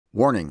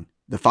Warning: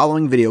 the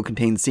following video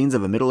contains scenes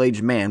of a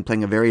middle-aged man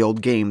playing a very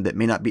old game that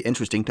may not be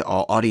interesting to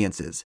all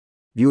audiences.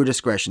 Viewer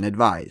discretion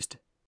advised.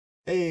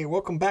 Hey,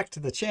 welcome back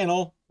to the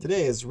channel.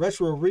 Today is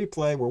Retro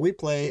Replay, where we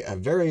play a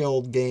very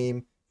old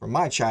game from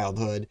my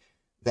childhood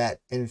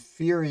that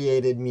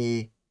infuriated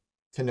me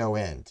to no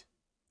end.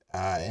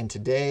 And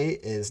today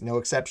is no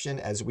exception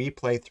as we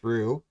play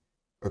through,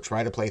 or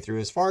try to play through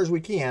as far as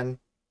we can,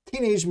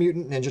 Teenage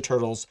Mutant Ninja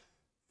Turtles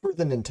for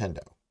the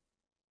Nintendo.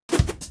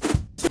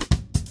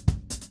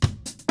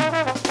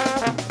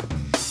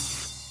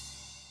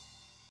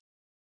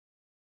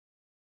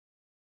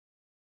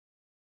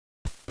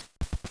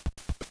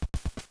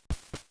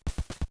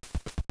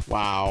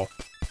 Wow.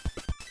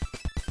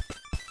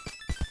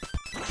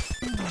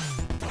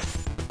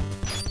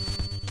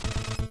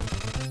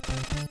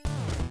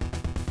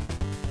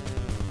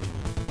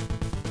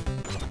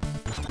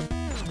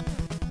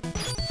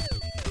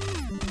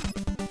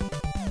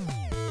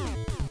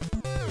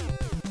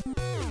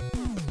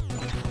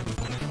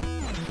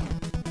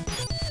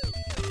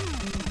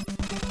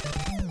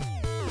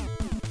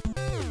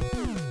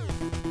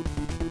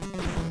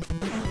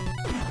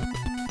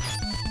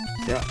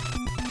 Yeah.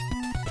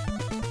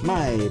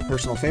 My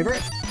personal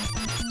favorite.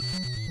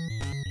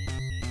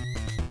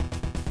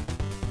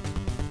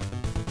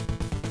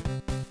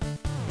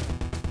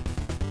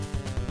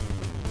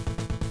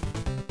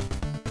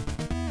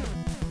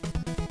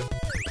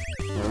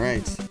 All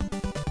right,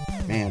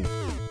 man.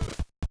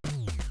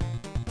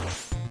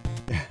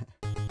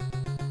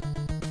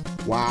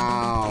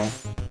 Wow.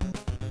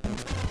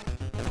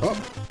 Oh,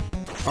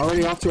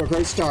 already off to a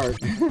great start.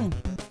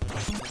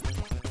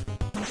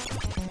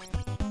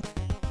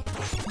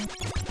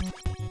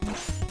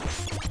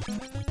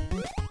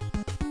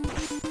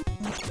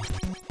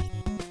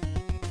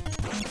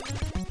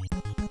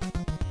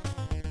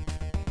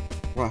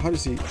 Wow, how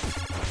does he...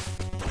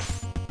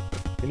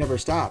 He never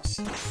stops.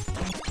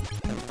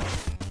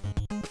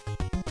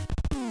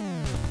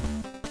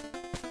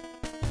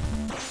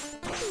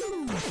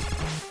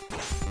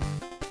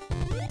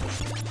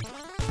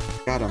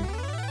 Got him.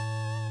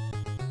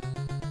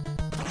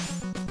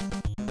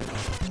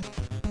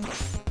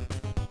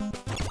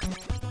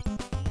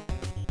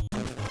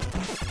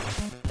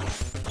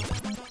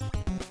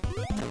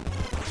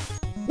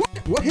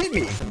 What hit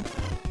me?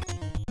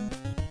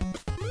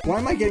 Why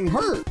am I getting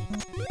hurt?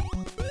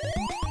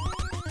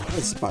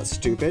 That's about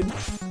stupid.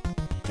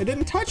 I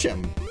didn't touch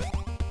him.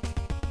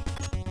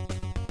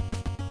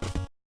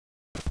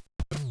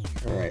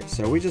 Alright,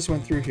 so we just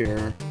went through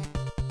here.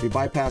 We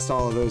bypassed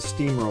all of those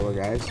steamroller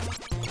guys.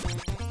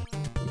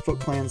 The Foot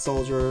Clan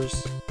soldiers.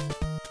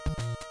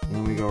 And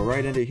then we go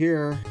right into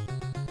here.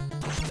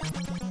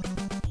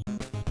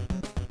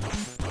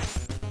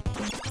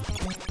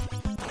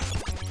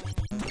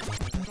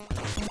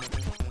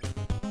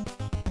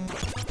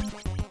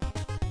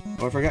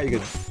 Oh, I forgot you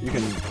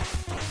can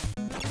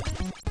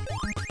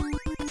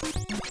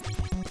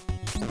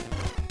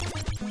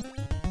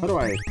how do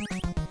I...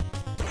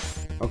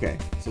 Okay,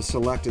 so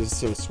select is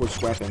to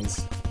switch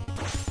weapons.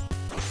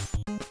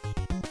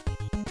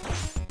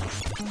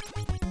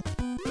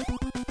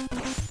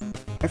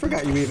 I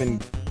forgot you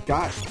even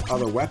got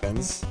other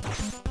weapons,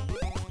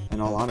 in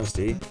all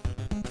honesty.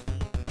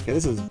 Okay,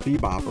 this is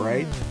Bebop,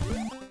 right?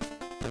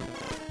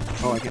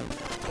 Oh, I can...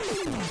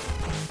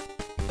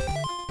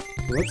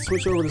 Let's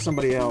switch over to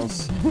somebody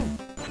else.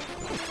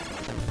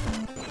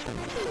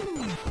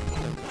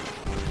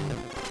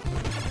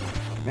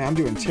 Man, I'm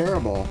doing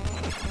terrible.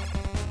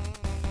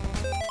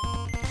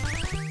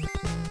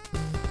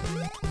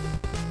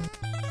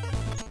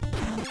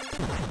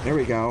 There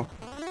we go.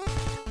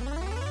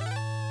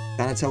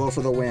 Donatello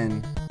for the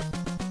win.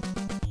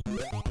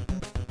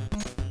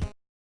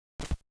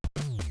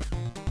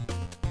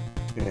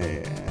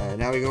 Okay,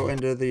 now we go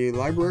into the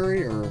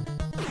library, or...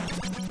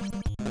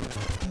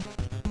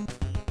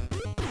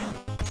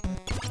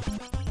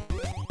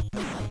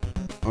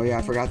 Oh yeah,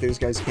 I forgot these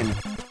guys can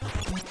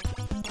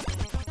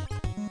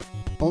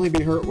only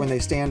be hurt when they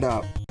stand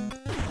up.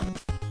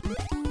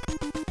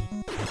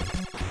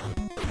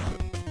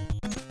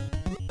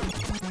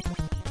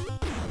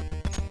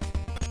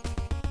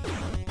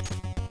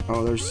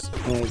 Oh, there's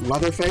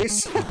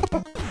Leatherface.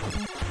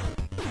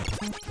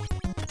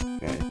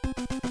 Okay.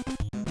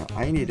 Now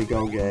I need to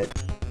go get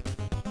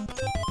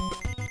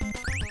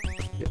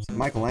some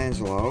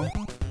Michelangelo.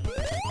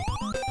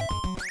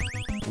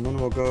 And then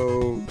we'll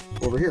go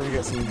over here and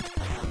get some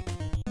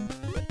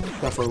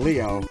stuff for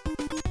Leo.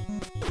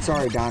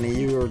 Sorry, Donnie,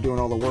 you are doing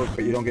all the work,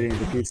 but you don't get any of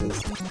the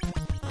pizzas.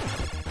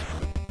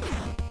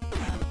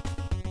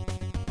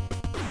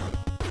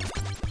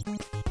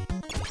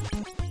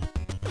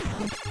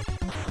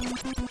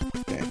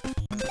 Okay.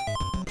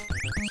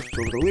 Switch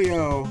over to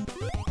Leo.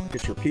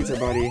 Get your pizza,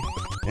 buddy.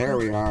 There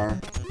we are.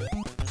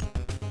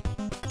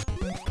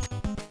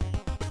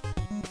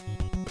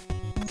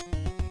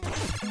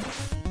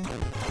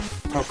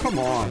 Oh, come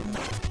on.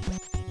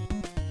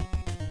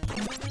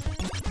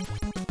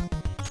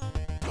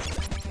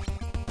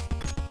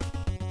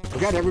 We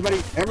got everybody.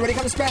 Everybody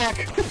comes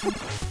back.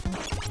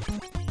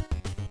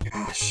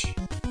 Gosh.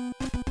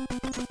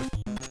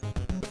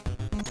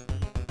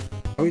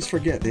 always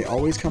forget. They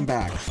always come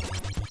back.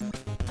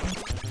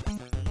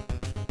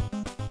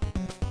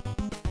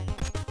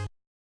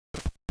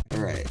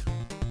 Alright.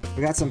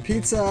 We got some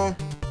pizza.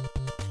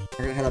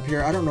 We're gonna head up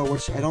here. I don't know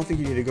which... I don't think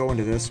you need to go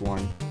into this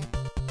one.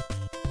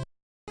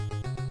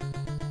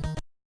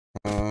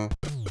 I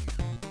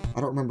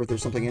don't remember if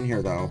there's something in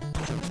here, though.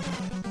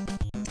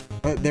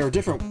 But there were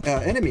different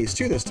enemies,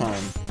 too, this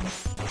time.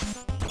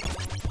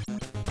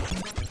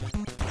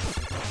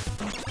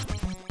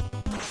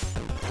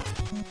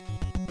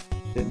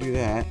 Didn't do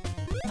that.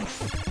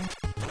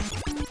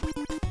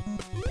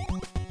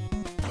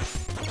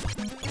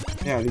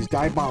 Yeah, these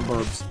dive bomb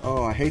burbs.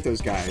 Oh, I hate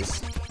those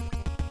guys.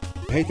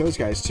 I hate those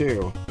guys,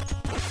 too.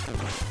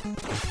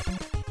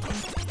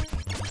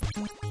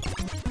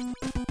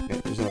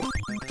 Okay, there's a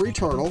free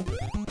turtle.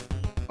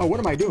 Oh, what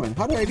am I doing?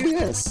 How did I do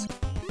this?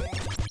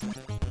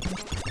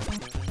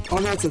 Oh,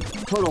 that's a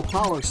turtle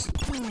power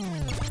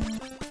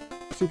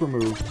super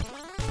move.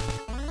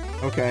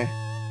 Okay.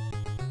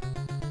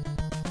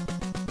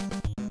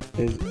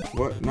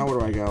 What? Now where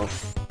do I go?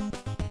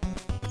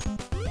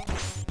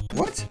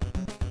 What?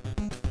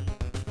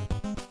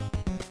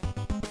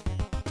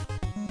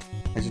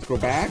 I just go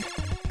back?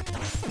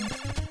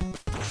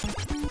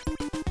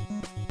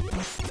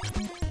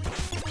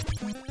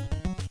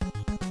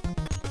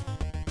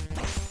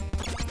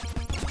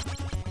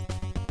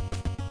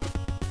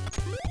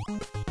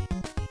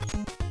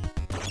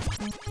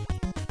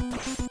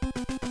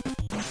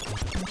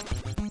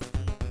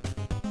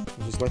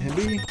 Just let him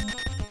be.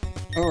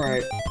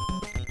 Alright.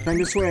 Time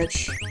to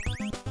switch.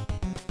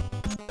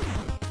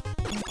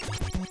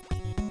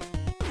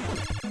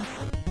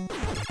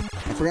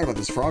 I forgot about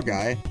this frog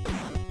guy.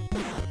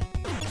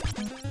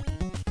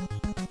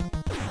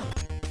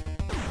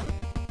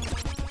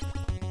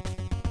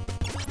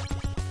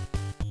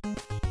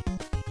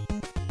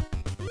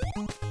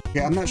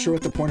 Yeah, I'm not sure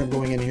what the point of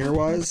going in here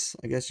was.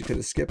 I guess you could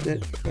have skipped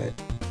it, but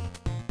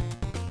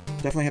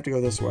definitely have to go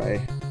this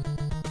way.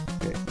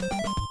 Okay.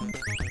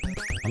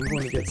 I'm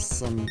going to get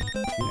some...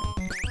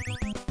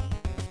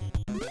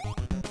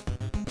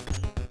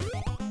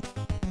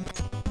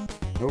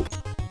 Nope.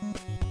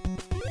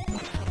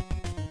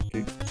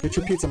 Okay, get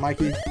your pizza,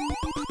 Mikey.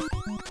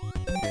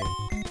 Okay.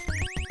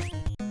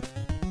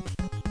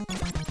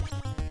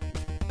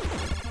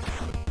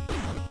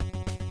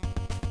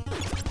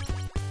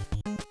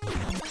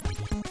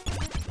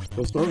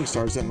 Those throwing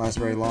stars didn't last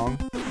very long.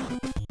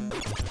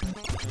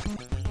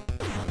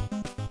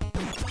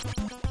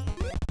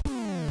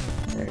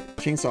 Alright,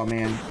 Chainsaw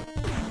Man.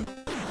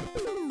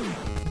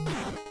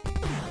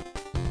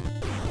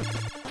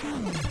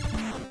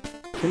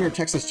 Come here,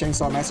 Texas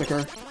Chainsaw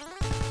Massacre.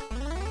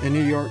 In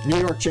New York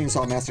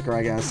Chainsaw Massacre,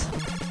 I guess.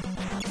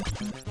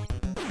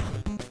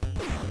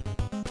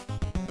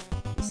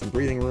 There's some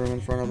breathing room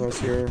in front of us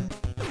here.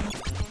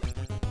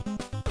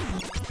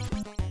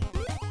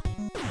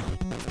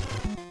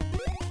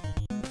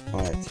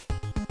 But...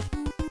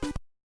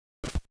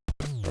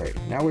 Right,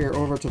 now we are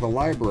over to the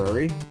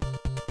library.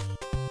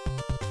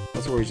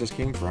 That's where we just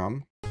came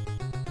from.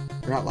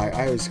 Or not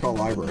I always call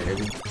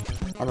library.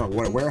 I don't know,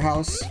 what,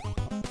 warehouse?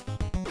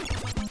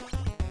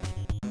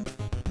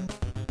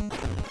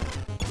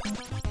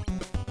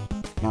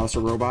 Mouse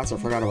or robots? I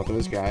forgot about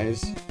those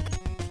guys.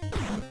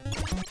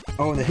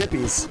 Oh, and the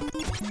hippies.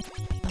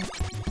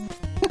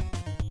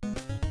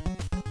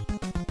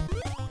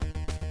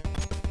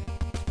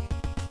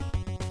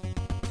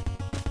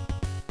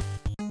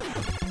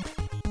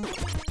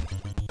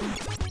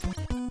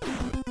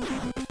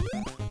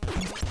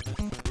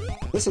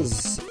 This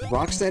is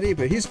Rocksteady,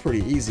 but he's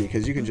pretty easy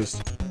because you can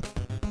just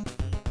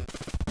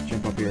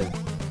jump up here.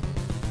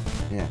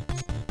 Yeah.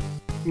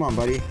 Come on,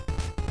 buddy.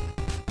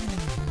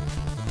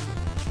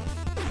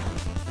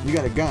 You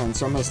got a gun,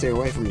 so I'm gonna stay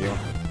away from you.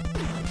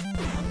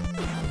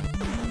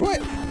 What?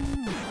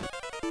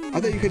 I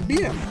thought you could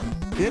beat him.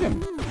 Hit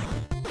him.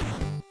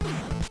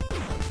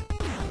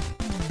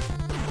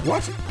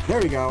 What? There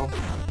we go.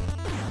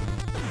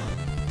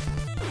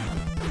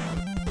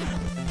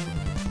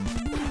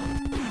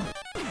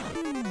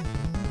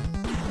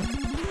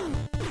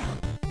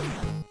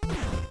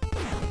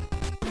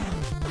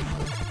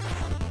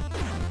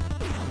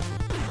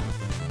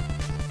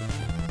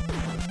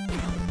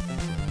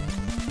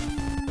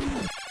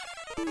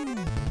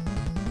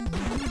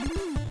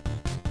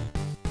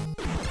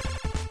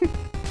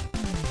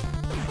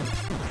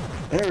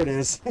 There it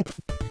is.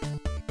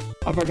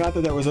 I forgot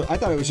that was I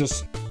thought it was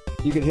just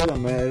you could hit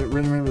him. I didn't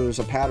remember there's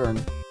a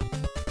pattern.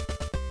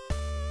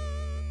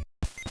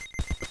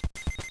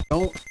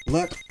 Don't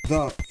let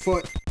the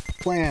Foot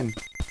Clan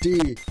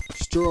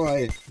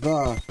destroy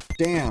the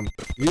dam.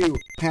 You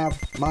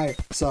have my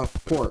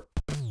support.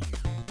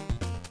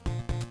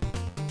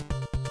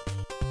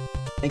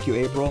 Thank you,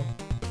 April.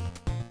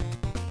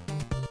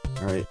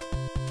 Alright.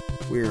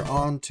 We're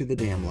on to the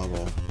dam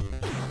level.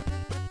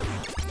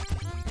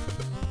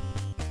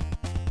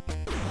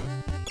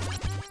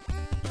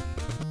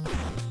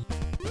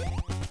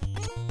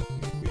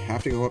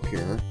 Have to go up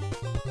here.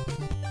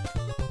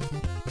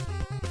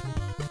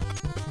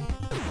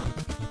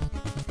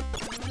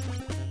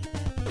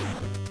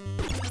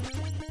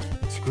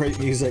 great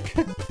music.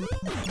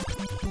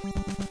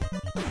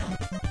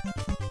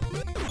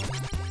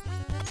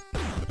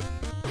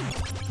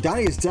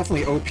 Donnie is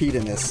definitely OP'd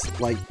in this.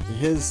 Like,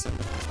 his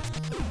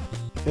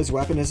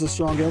weapon is the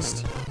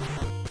strongest.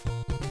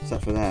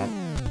 Except for that.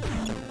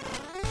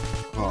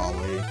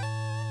 Golly.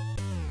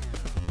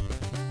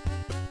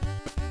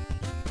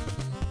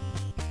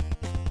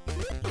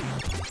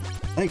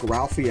 I think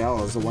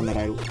Raphael is the one that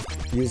I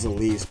use the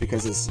least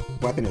because his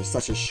weapon is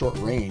such a short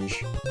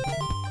range.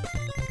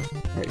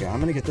 Alright, yeah, I'm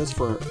gonna get this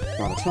for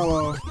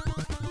Donatello.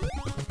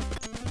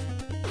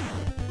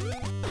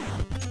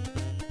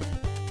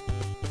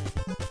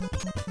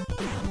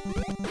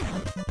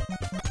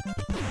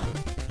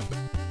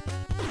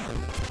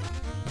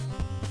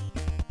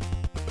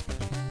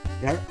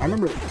 Yeah, I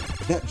remember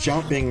that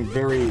jump being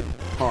very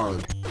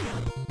hard.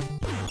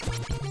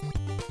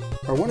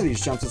 Or one of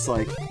these jumps, it's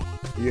like,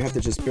 you have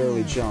to just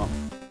barely jump.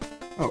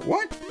 Oh,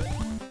 what?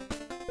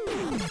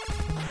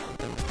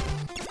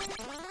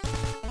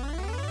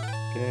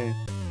 Okay.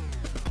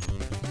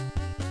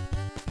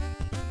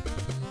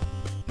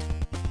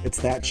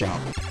 It's that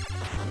jump.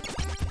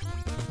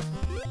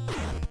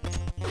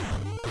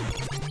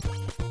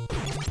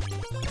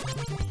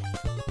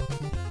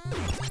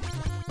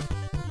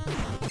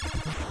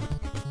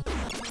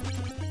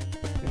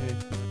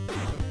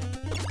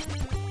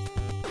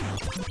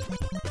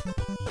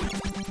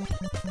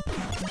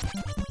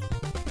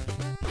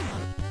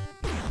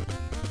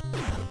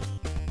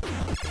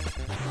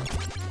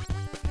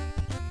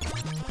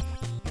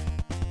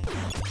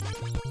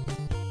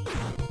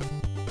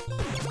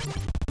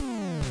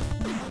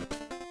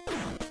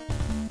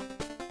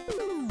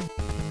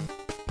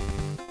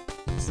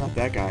 It's not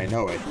that guy, I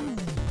know it.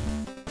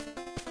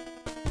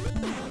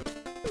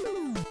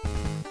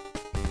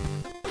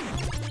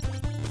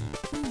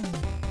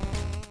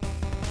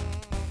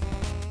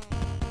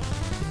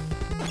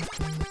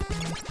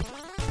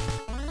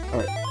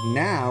 Alright,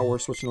 now we're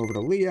switching over to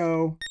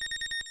Leo.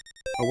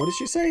 Oh, what did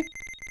she say?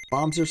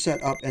 Bombs are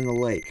set up in the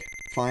lake.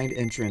 Find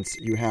entrance.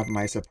 You have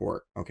my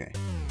support. Okay.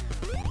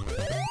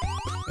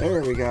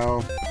 There we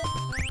go.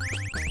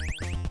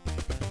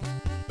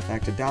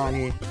 Back to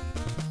Donnie.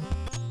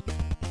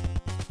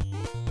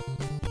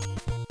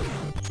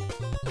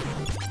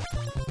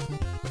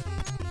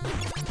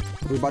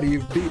 Everybody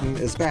you've beaten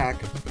is back.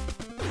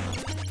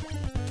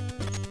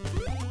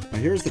 Now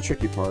here's the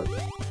tricky part.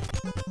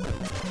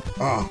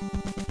 Oh,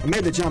 I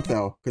made the jump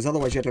though, because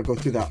otherwise you have to go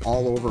through that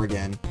all over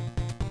again.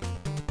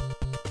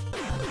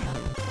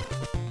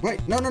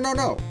 Wait, no, no, no,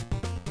 no!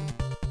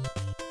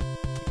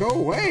 Go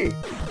away!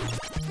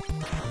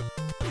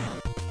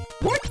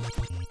 What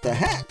the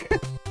heck?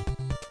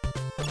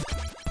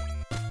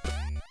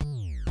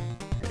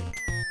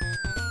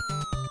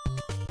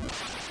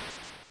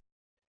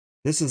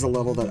 This is a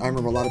level that I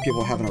remember a lot of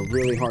people having a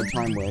really hard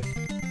time with.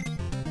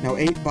 Now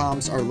 8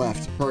 bombs are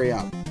left. Hurry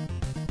up.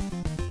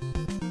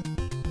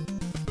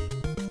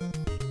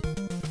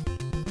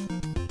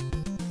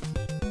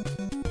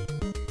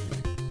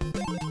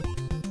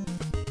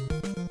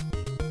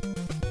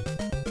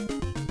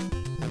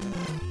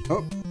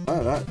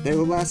 Oh, they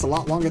will last a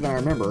lot longer than I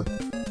remember.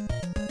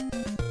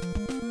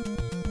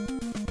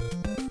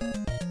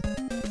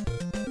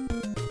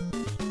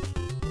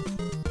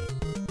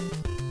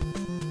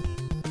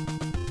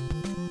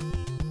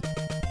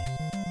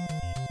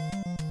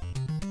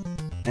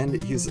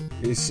 And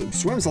he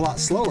swims a lot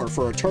slower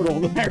for a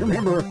turtle than I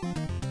remember.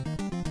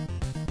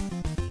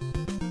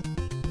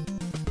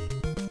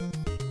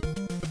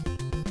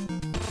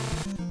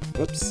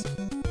 Whoops.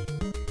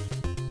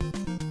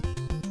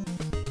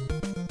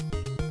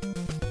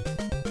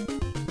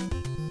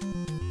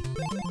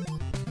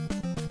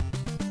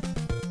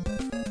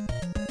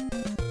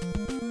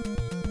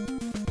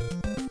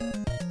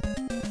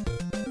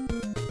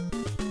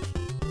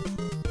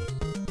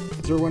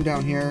 Is there one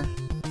down here?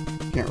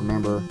 Can't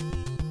remember.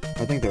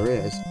 I think there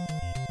is.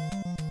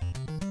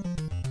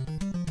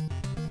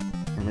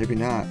 Or maybe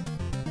not.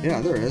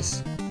 Yeah, there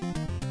is.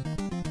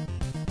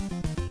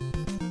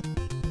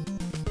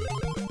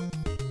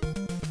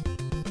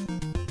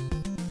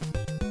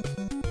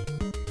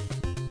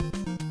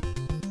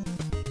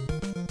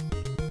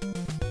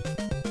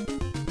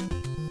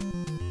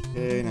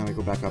 Okay, now we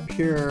go back up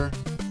here.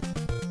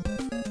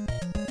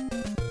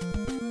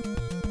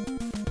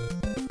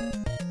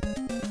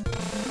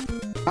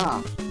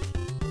 Ah!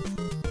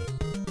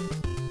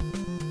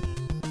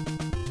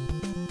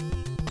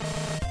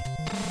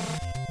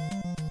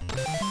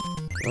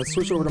 Let's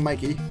switch over to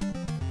Mikey.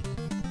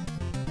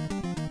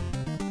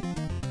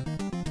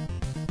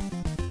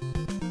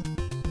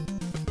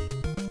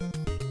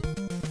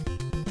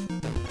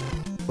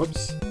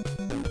 Whoops.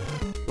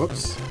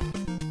 Whoops.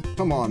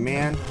 Come on,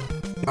 man.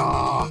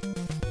 Ah!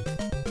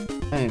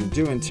 I am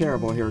doing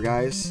terrible here,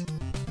 guys.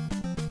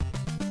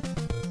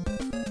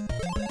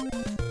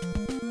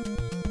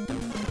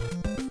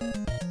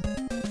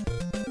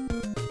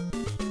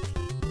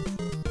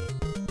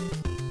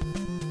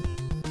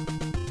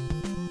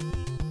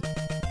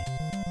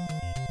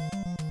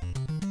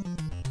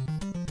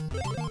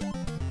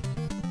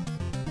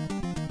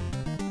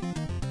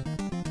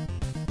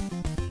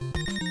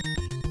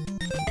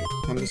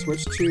 Time to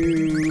switch to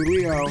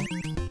Leo.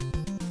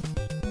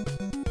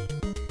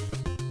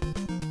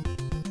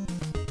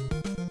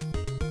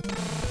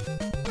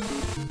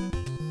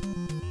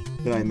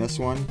 Did I miss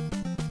one?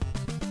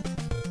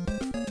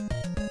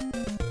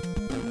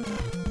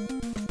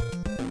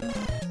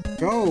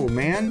 Go,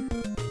 man!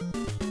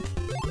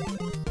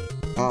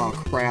 Oh,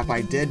 crap,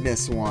 I did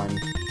miss one.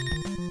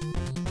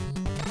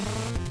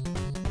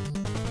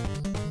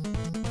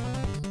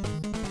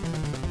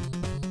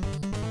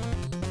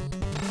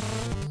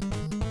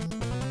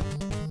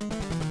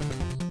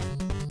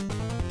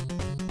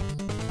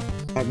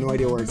 I have no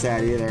idea where it's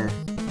at either.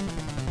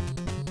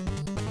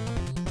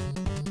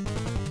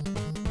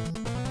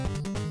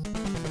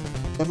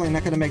 Definitely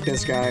not gonna make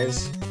this,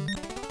 guys.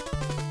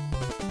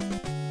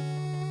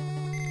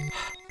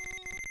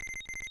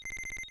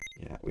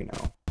 Yeah, we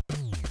know.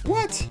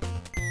 What?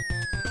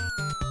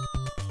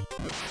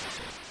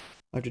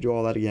 I have to do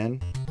all that again?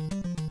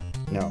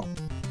 No.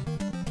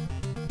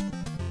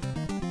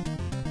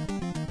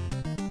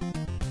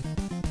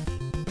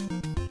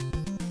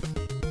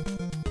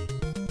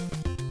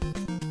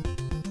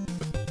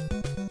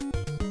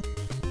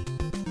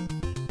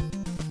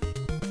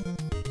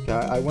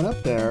 Okay, I went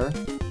up there.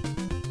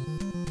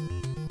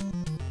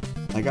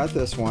 I got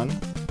this one.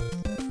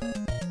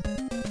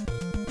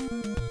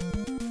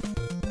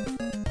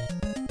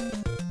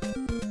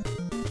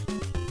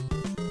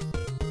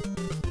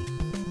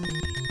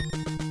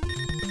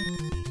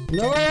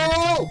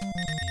 No!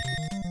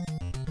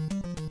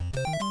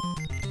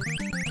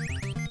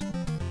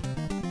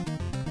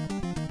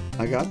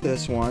 I got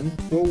this one.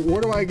 Well, where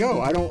do I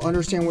go? I don't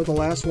understand what the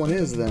last one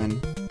is then.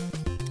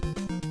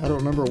 I don't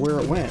remember where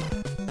it went.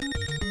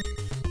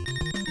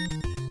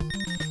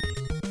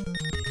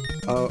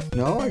 Oh,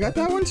 no, I got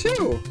that one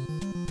too.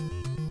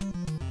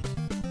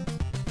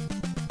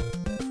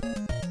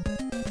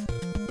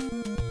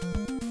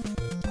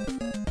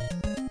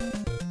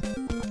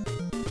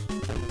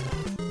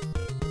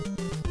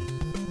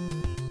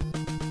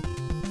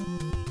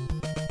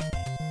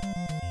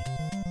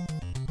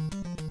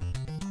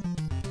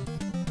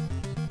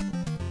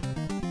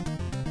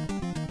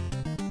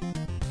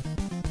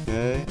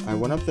 Okay, I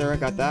went up there, I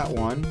got that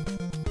one.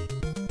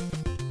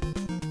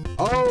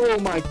 Oh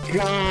my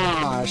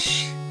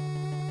gosh!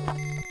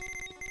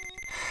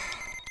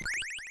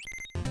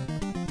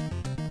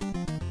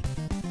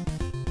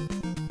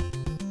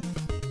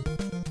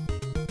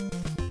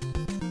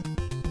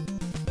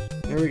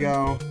 There we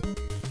go.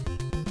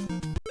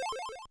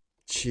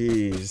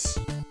 Jeez.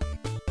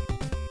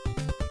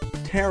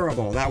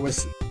 Terrible. That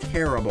was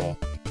terrible.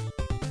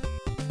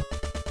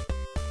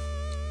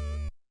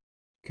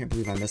 Can't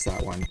believe I missed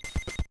that one.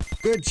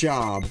 Good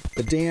job.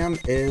 The dam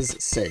is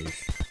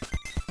safe.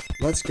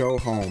 Let's go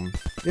home.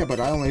 Yeah,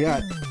 but I only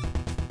got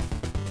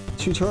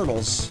 2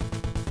 turtles.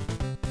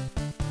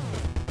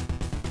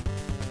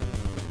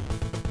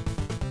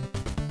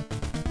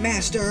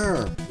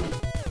 Master!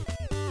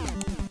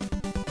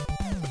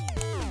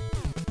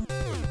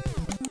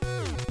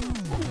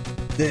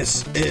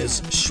 This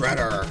is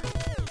Shredder.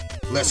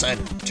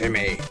 Listen to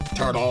me,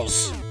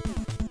 Turtles.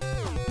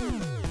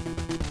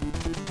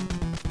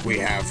 We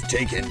have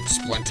taken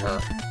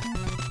Splinter.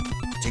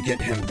 To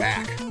get him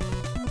back,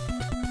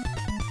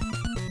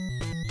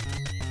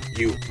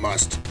 you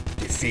must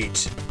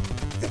defeat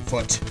the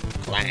Foot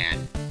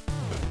Clan.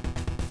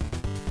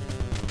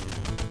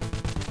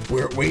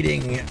 We're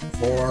waiting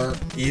for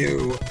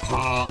you.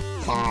 Ha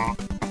ha.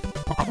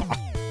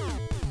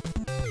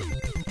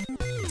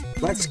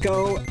 Let's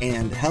go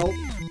and help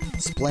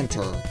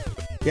Splinter.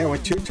 Yeah,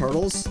 with 2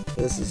 turtles,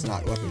 this is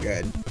not looking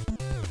good.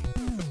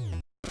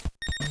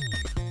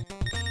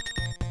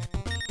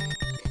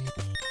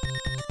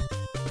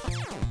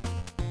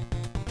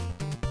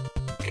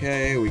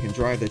 Okay, we can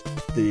drive the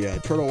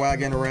turtle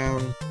wagon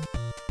around.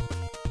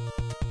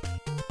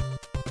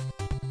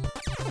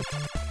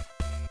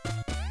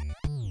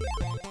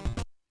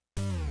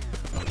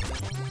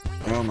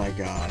 Oh my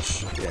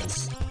gosh,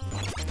 yes.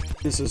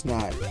 This is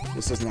not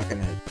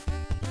gonna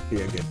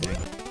be a good thing.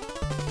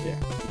 Yeah.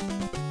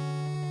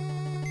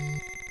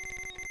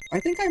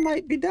 I think I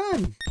might be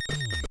done.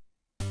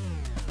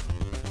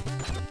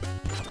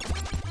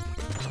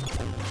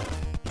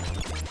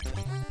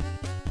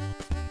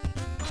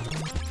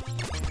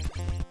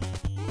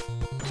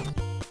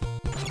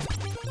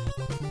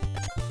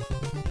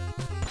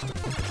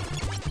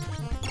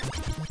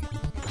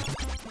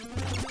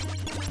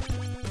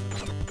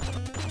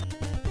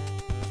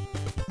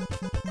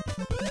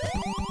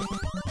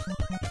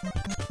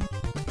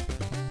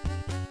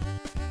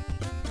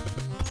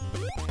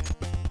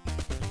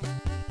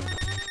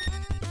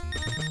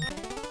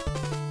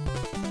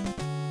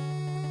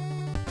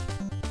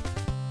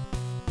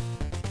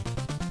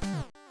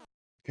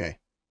 Okay.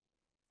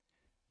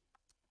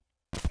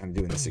 I'm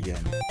doing this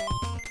again.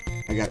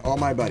 I got all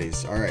my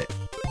buddies. Alright.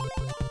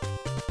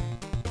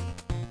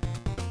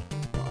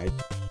 I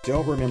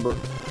don't remember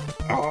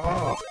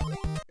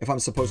if I'm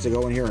supposed to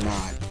go in here or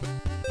not.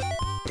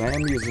 But I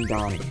am using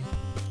Donnie.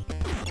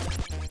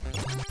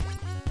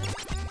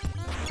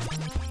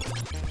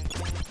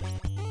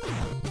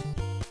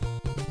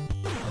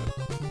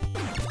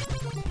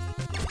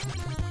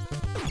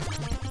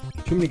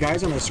 Too many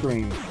guys on the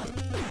screen.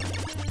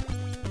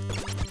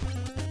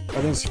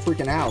 Everything's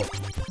freaking out.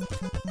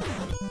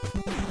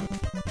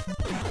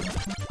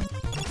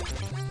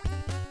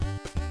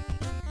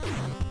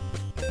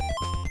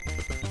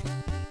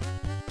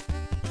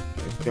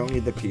 Okay, don't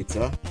need the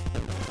pizza.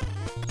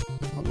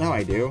 Well, now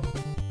I do.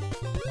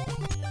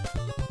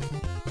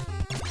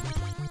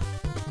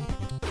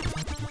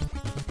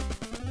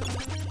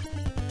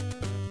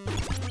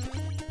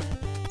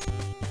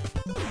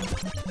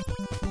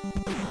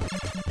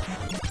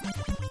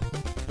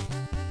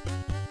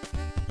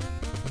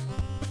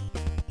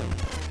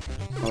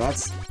 Oh,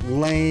 that's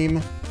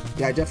lame.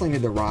 Yeah, I definitely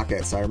need the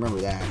rockets. I remember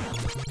that.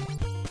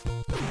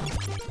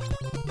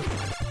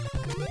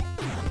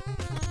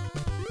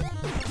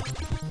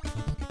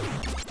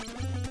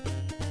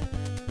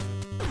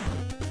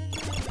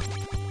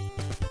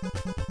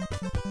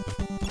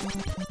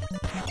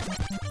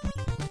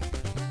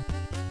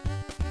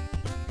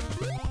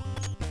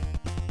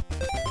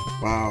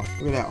 Wow,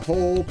 look at that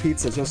whole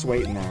pizza just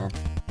waiting there.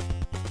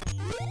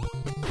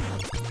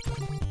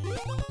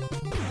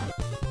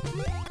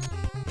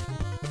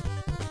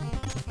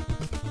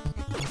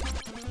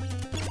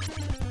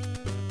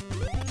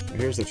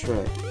 Here's the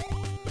trick.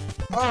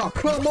 Oh,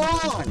 come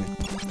on!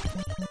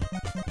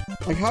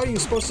 Like, how are you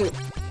supposed to...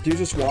 Do you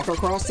just walk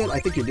across it? I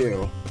think you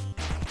do.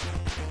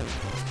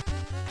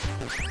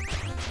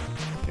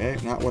 Okay,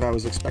 not what I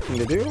was expecting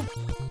to do.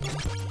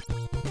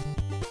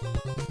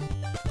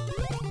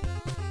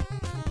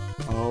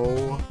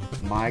 Oh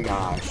my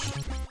gosh.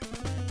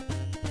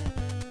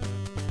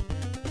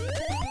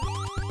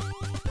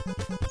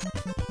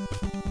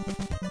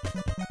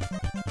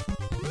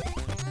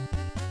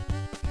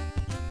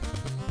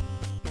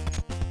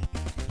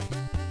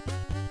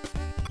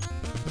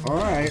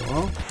 Alright,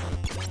 well.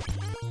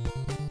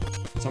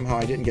 Somehow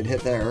I didn't get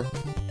hit there.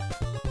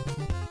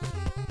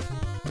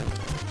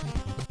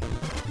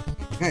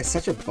 Guy's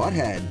such a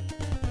butthead.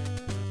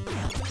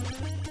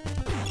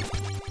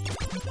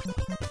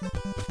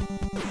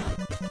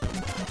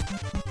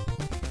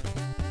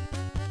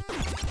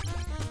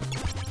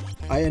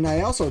 And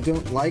I also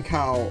don't like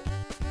how...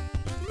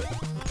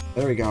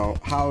 There we go.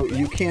 How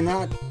you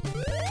cannot...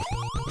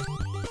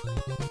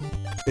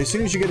 As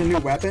soon as you get a new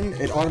weapon,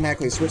 it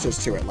automatically switches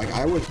to it. Like,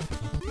 I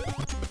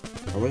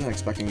wasn't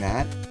expecting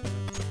that.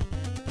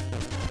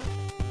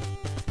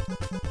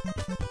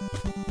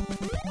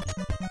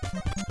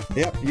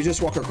 Yep, you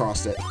just walk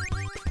across it.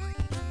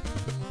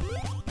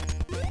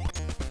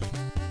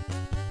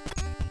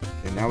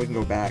 Okay, now we can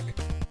go back.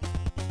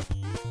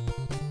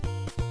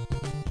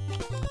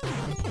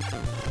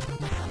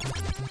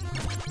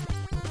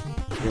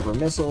 We have our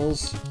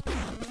missiles.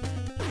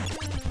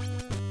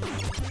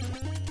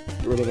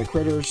 Get rid of the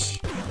critters.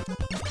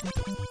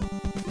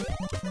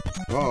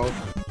 Uh-oh.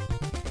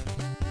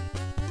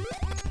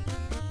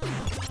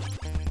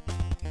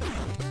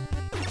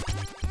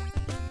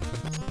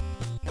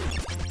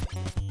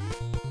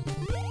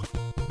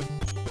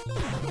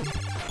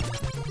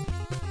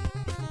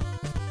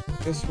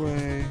 This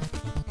way.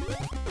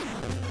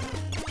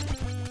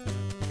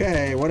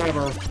 Okay,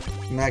 whatever.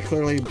 I mean, I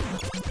clearly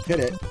hit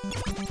it.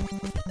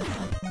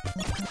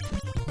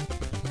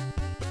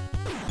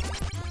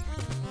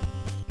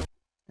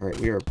 Alright,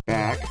 we are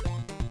back.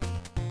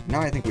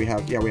 Now I think we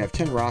have, yeah, we have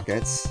 10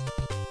 rockets.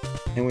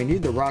 And we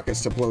need the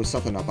rockets to blow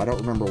something up. I don't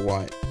remember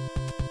what.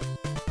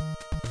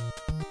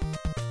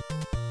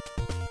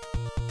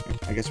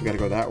 I guess we gotta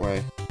go that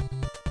way.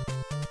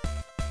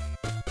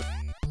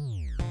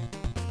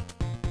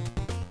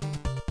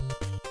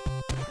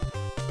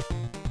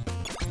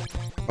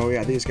 Oh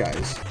yeah, these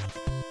guys.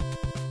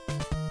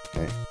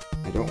 Okay.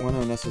 I don't want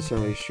to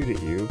necessarily shoot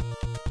at you.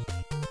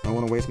 I don't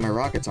want to waste my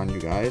rockets on you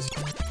guys.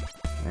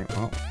 Alright,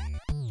 well.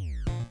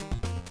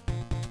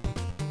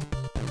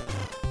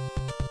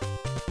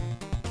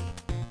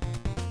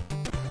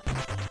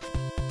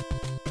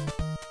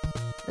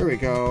 There we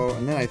go.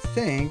 And then I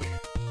think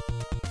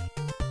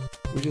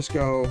we just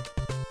go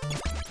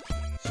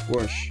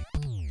squish.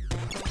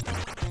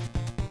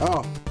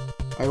 Oh,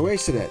 I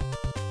wasted it.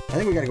 I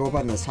think we gotta go up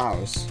on this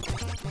house.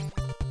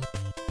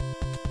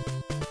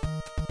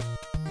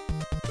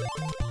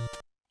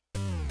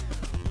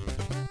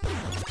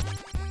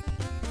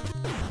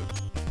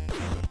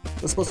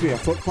 That's supposed to be a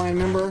Foot Clan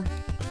member?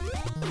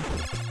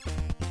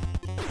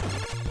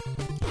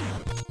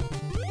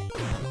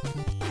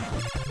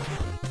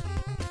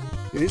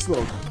 Dude, these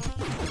little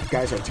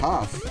guys are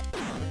tough.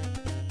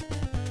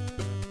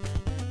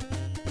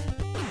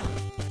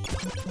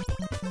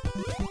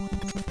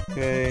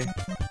 Okay.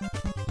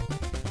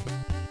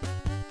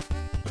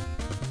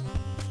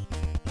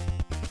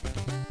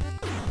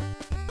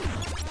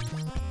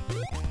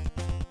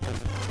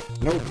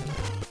 Nope.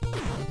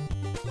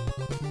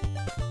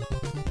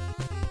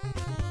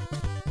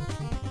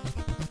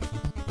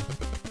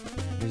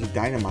 There's a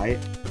dynamite,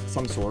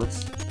 some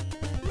sorts.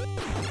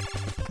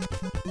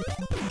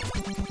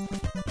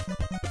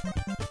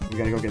 We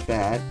gotta go get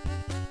that.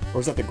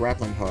 Or is that the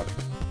grappling hook?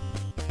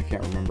 I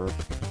can't remember.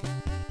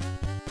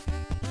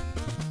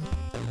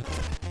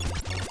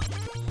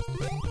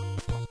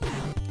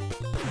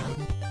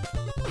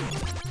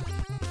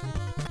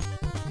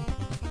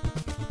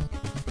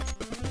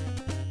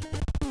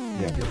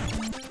 Yeah, here.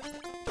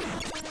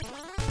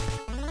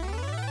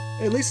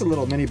 At least the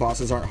little mini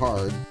bosses aren't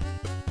hard.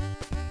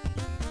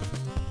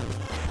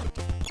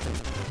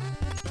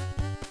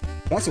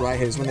 That's what I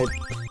hate, is when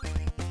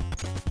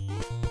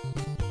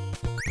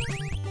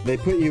they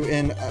put you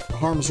in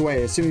harm's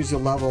way as soon as the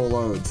level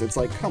loads. It's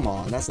like, come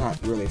on, that's not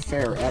really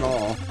fair at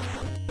all.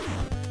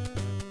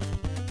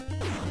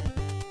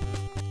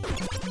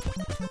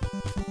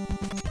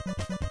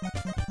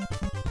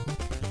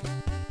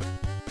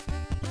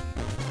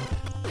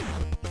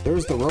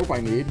 There's the rope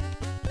I need.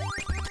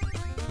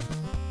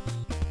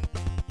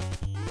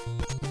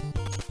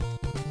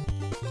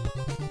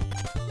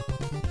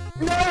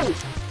 No!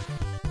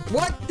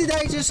 What did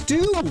I just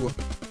do?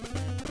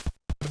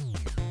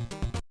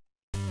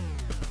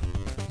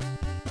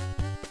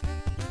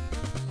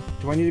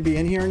 Do I need to be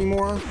in here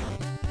anymore?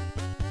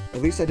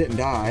 At least I didn't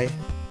die.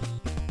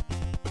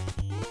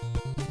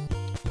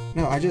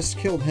 No, I just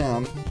killed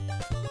him.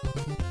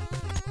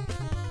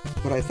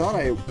 But I thought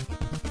I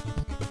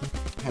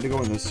had to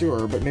go in the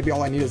sewer, but maybe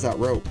all I need is that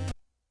rope.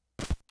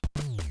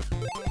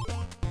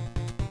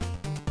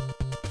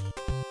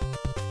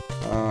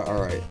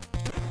 Alright.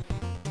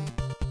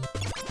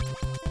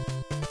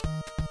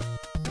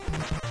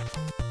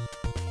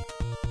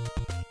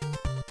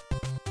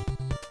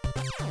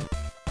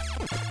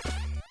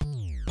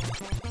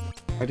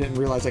 I didn't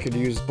realize I could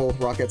use both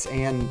rockets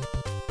and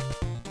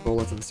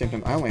bullets at the same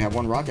time. I only have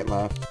one rocket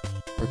left.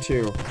 Or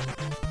two.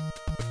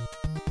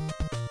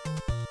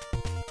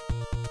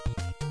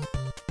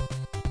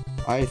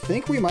 I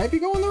think we might be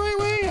going the right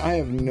way? I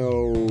have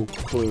no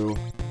clue.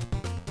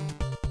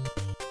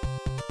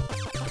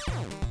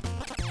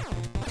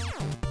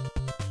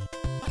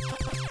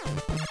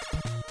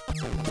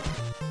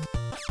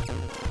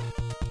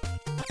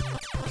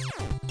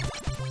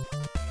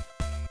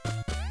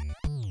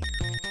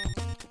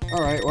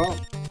 Alright, well,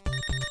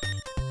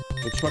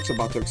 the truck's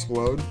about to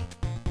explode.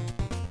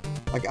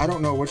 Like, I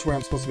don't know which way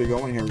I'm supposed to be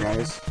going here,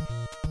 guys.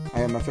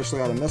 I am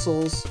officially out of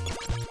missiles.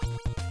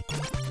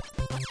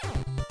 Oh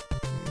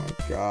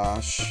my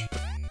gosh.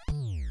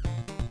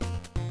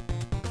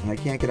 And I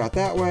can't get out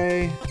that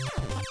way.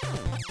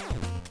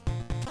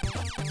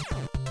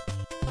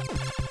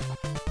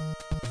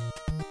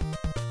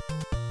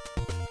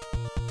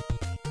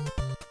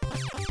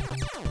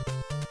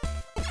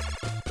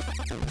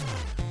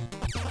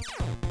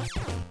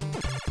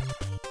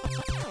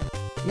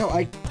 No,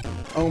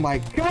 oh my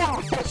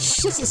gosh!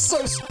 This is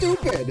so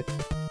stupid!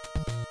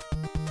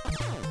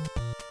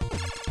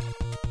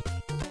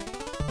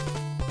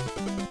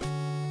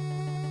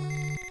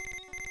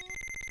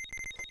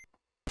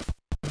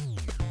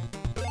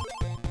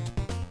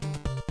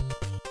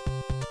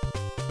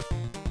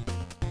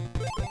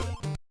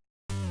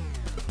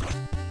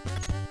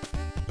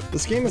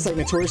 This game is like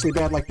notoriously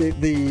bad. Like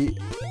the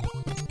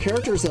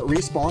characters that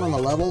respawn on the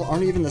level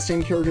aren't even the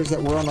same characters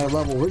that were on the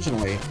level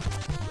originally.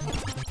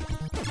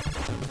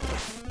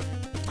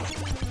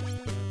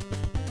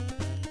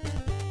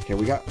 Okay,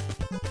 we got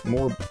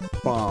more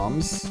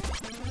bombs,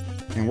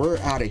 and we're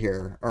out of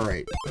here.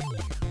 Alright.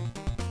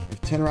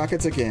 10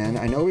 rockets again.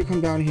 I know we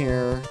come down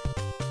here.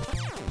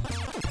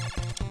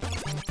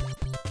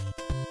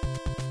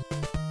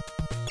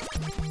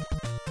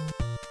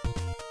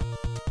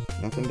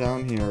 Nothing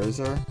down here, is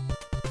there?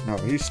 No,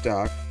 he's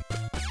stuck.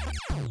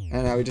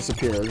 And now he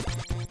disappeared.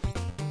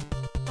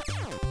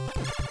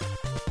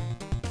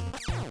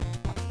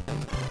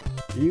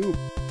 You...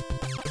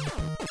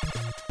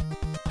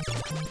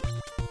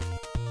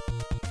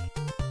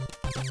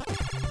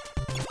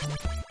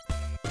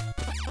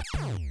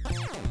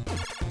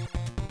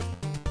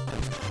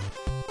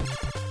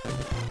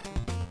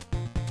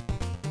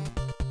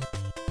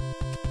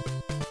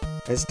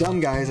 It's dumb,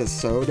 guys. It's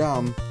so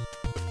dumb.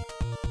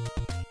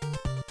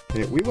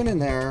 Okay, we went in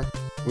there.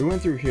 We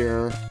went through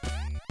here.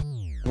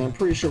 And I'm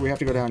pretty sure we have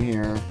to go down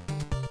here.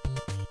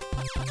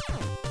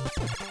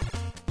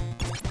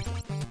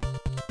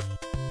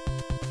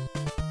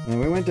 And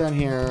we went down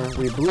here.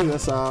 We blew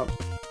this up.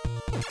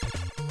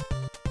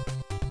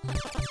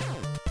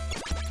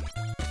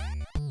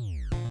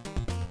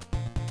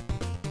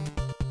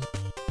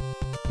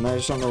 And I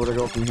just don't know where to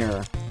go from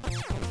here.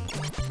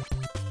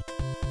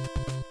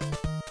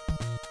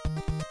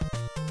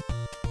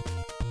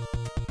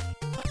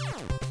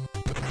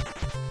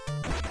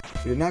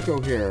 We did not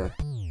go here.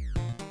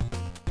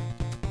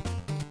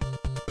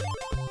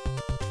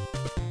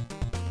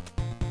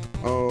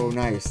 Oh,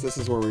 nice. This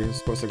is where we were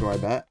supposed to go, I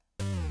bet.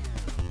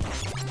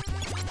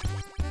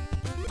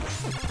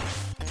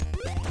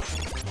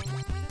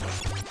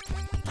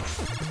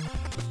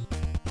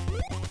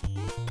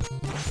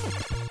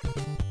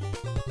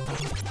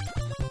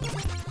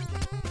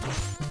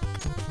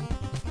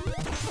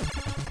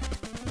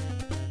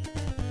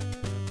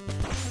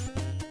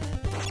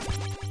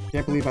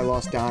 Can't believe I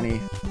lost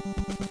Donnie.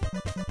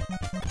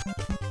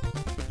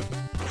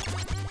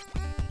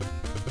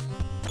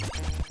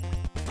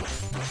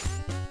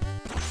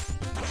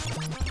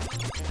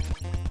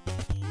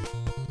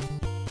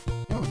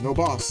 No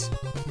boss.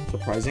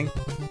 Surprising.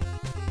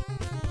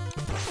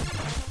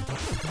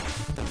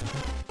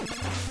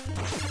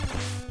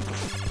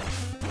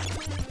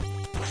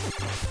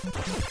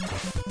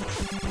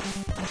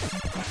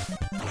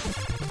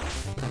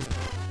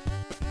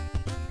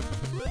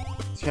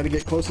 Try to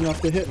get close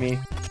enough to hit me.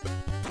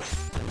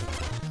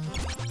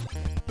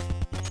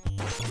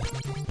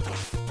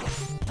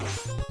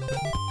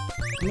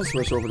 I'm gonna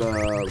switch over to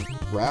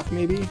Raph,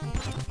 maybe?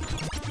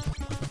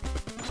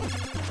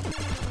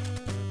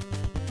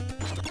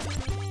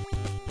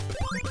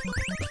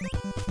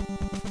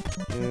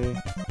 Okay.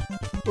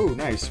 Ooh,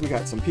 nice. We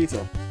got some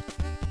pizza.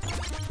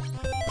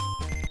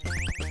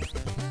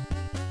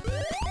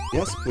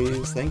 Yes,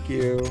 please. Thank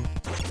you.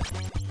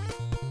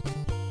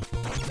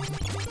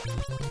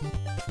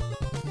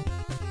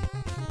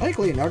 I like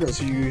Leonardo's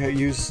who you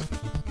use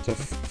to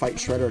fight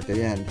Shredder at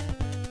the end.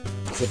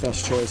 It's the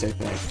best choice, I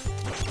think.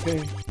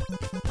 Okay.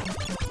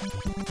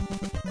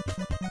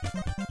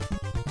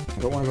 I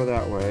don't want to go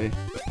that way.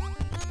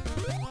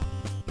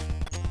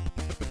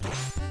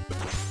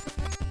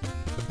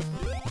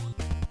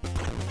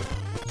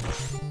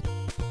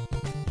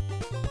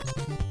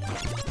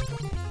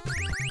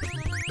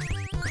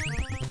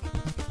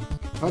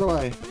 How do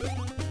I?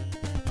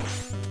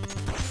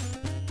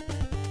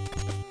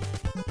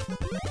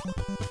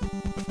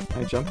 Can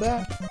I jump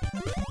that?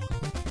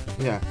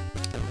 Yeah.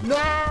 No!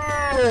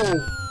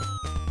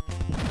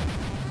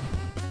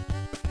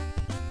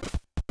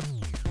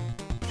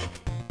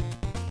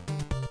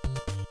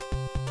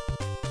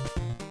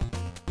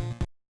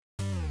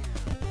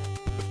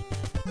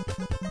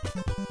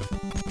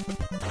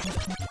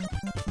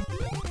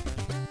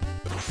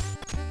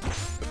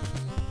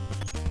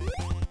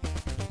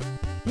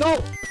 No!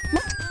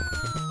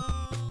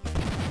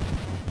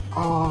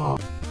 Oh,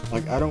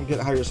 like, I don't get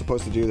how you're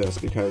supposed to do this,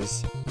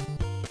 because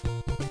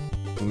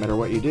no matter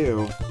what you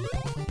do...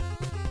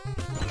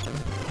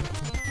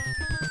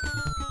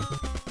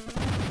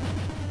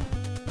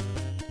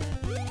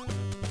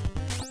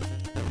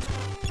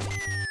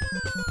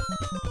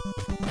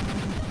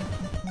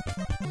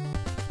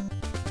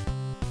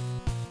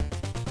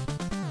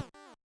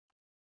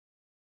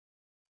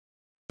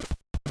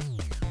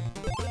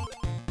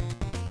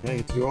 I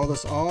get to do all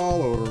this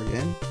all over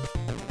again.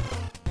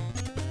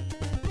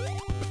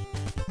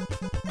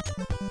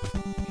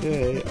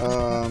 Okay,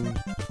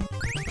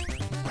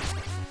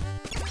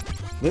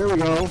 there we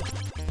go.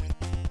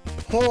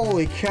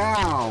 Holy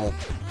cow!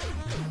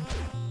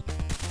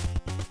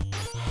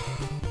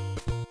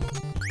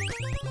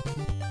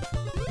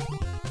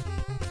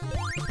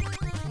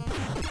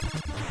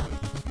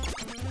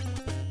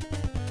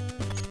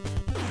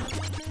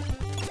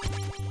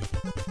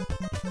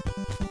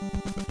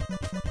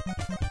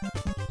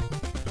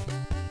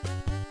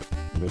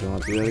 We don't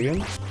have to do that again?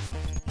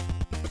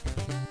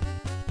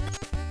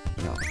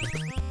 No.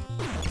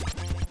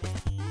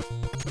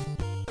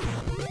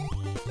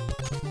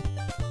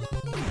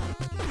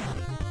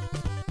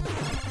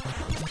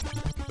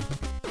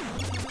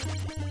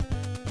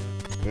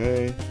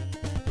 Okay.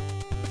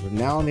 We're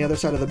now on the other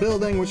side of the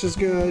building, which is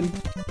good.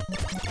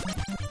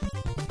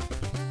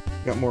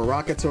 Got more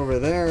rockets over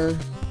there.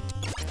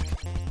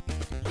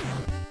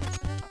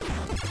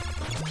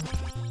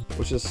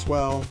 Which is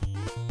swell.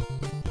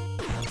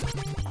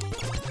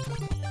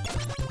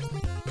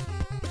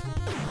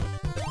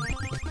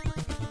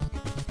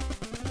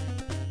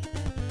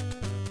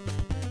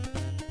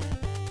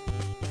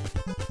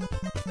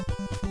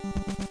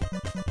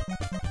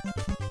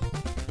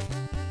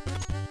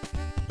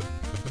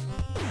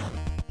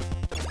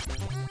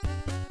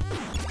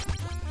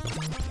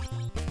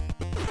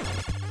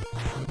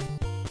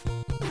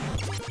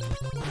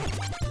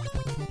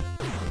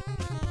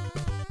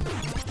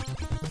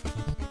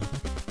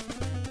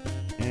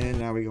 And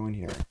now we go in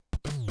here.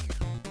 I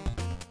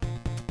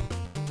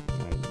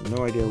have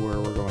no idea where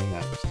we're going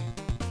next.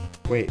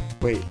 Wait,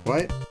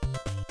 what?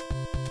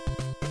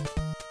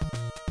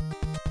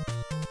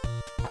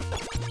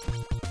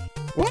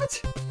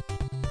 What?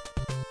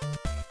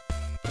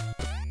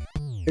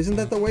 Isn't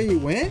that the way you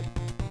went?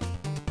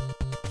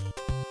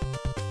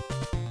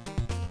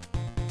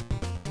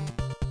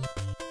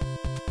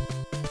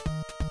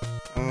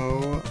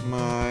 Oh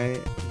my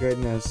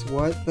goodness,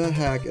 what the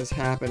heck is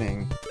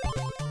happening?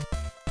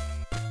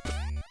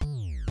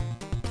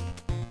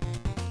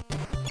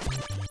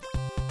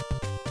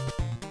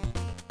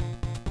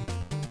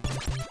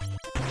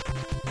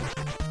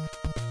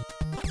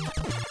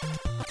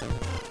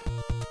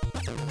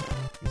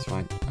 It's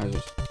fine, I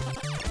just...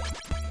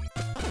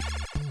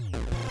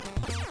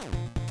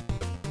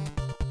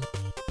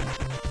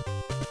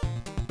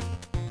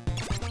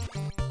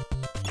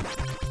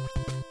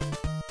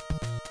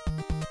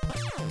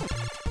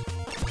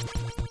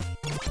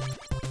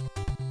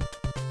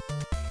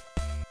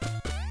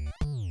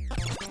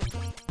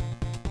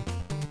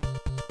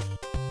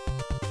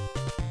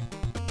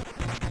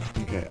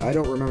 Okay, I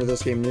don't remember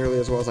this game nearly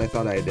as well as I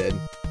thought I did.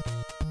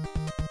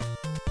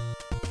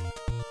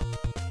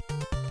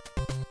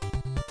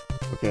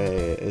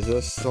 Okay, is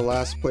this the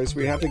last place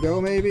we have to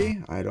go,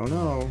 maybe? I don't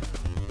know.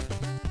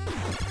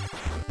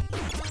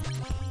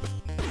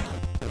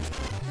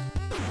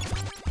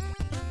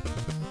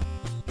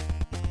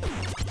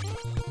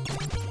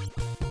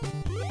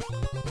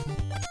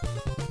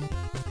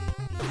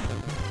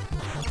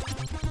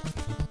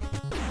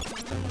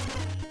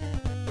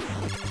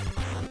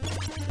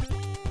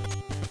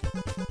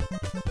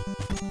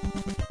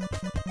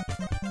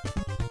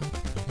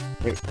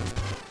 Wait.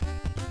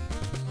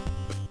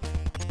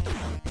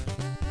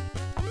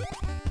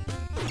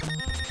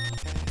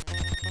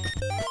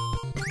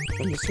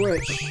 Let me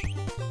switch.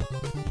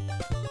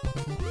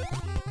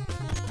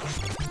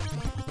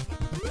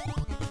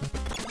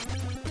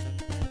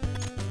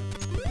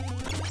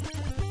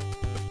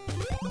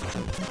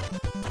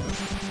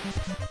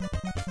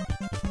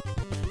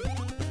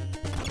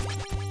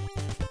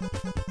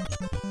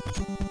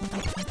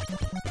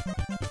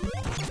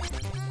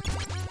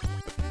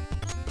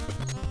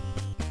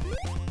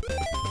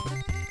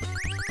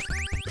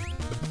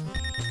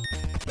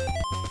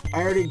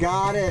 I already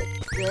got it.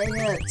 Dang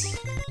it.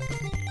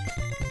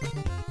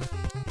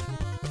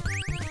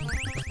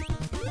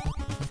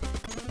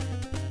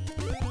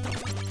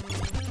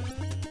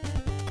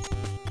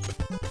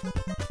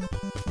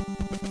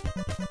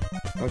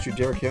 Don't you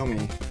dare kill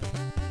me.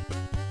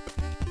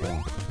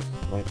 Yeah,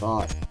 what I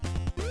thought.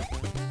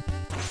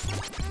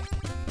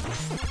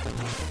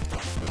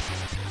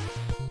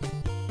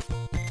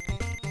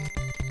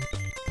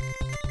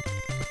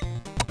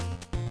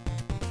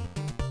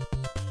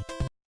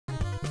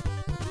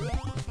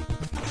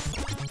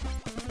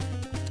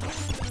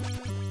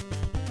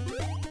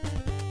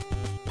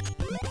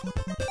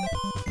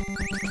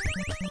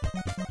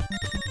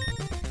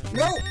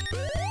 No!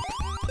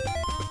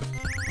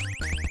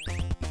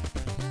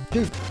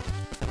 Dude.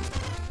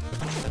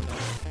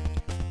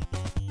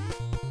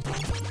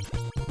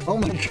 Oh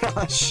my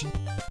gosh.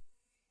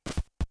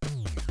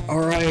 All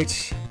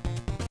right.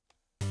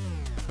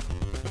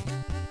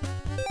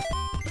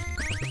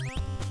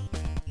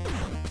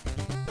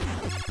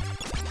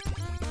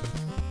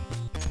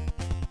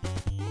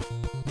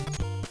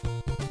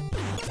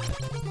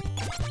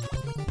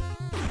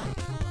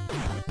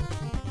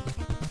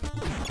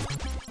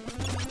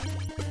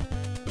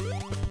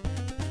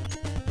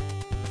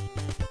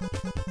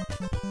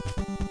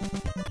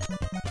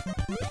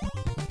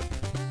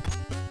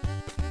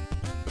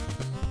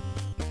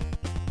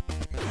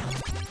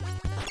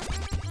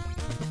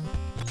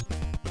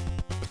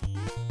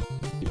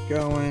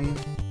 Going.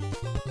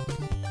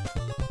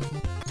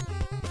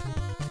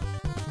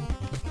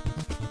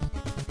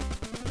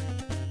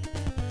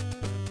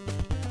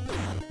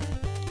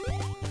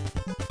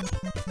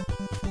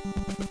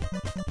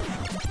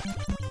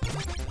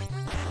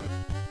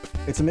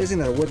 It's amazing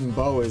that a wooden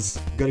bow is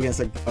good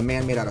against a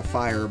man made out of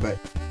fire, but...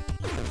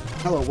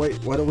 Hello,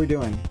 wait, what are we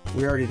doing?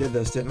 We already did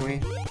this, didn't we?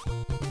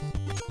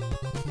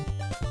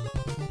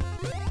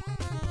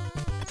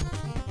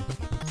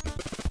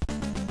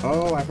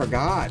 Oh, I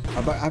forgot.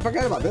 I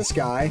forgot about this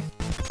guy.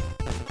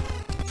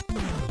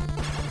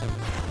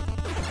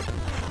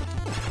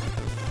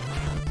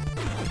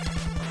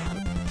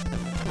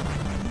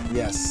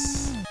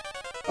 Yes.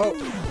 Oh,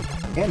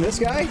 and this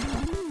guy?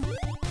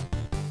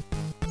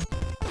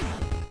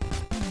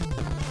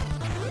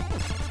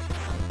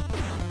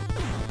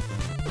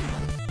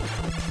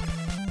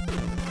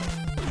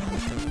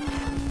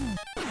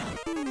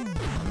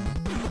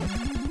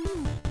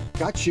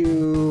 Got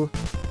you.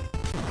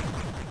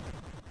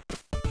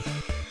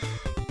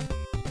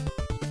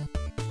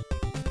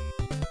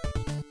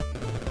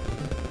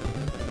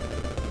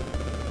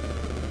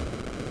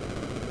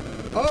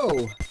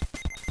 Oh!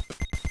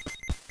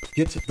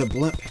 Get the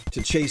blimp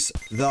to chase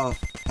the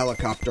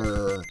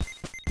helicopter.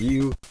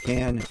 You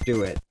can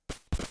do it.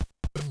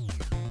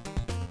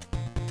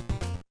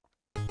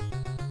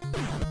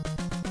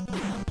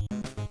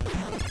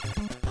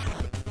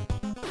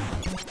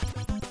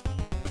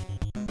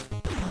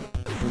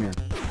 Come here.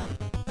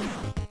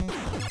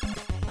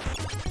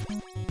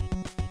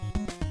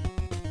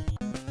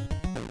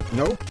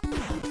 Nope.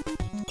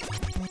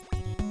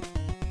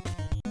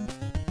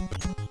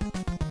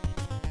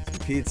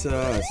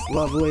 Pizza, it's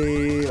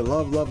lovely. I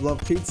love, love,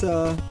 love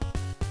pizza.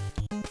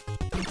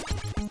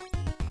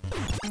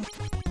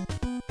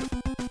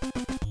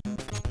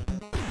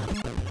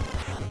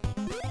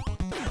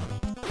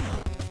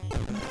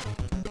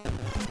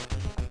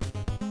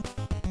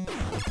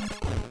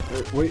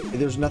 Wait,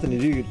 there's nothing to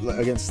do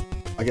against,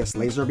 I guess,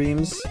 laser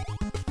beams?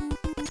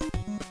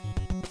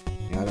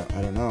 Yeah,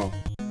 I don't know.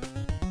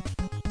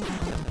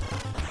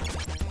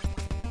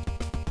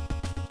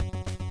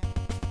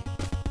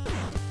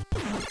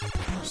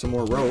 Some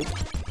more rope.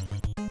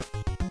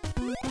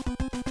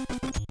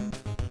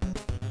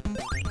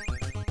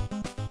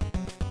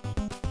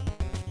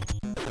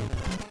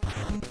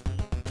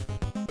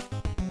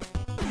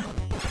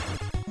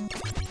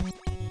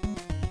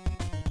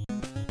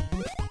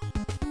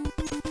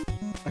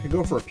 I could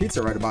go for a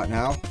pizza right about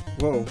now.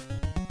 Whoa.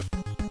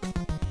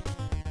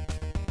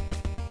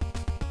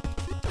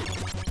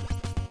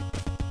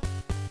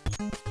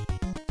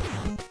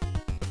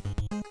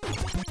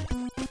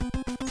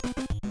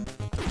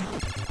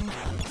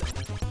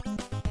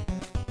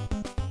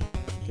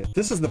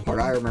 This is the part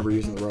I remember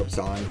using the ropes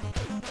on.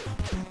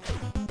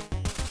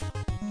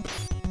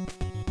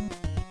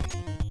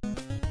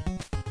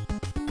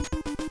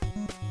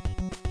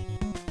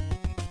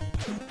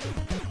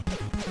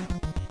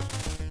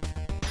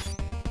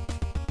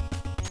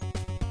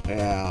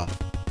 Yeah.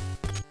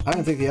 I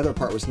didn't think the other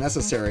part was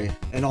necessary,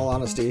 in all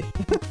honesty.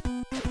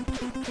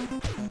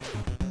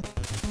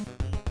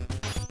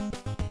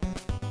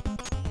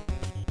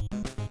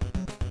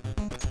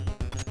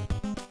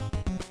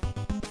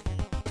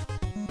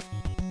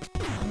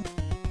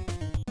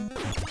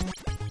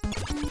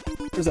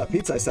 Here's that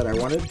pizza I said I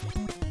wanted.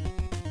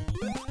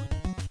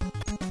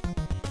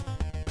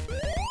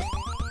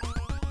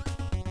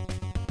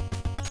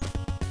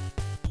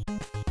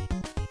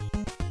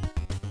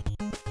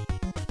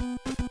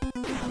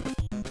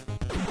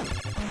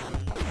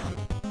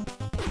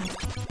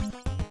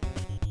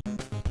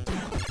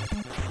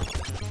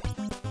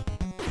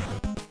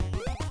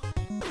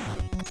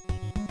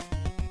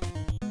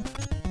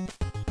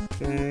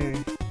 Okay.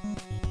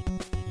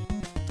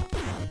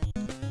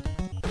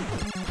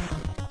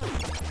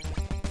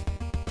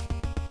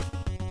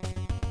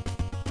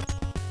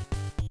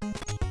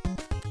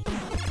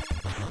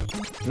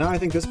 Now I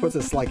think this puts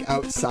us like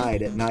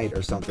outside at night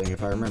or something,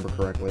 if I remember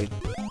correctly.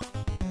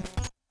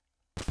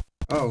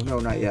 Oh, no,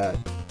 not yet.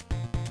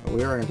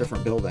 We are in a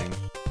different building.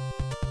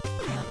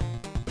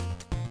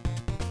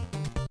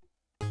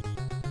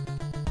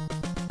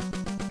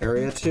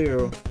 Area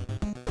 2.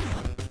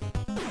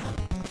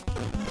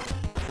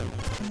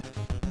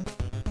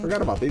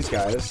 Forgot about these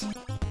guys.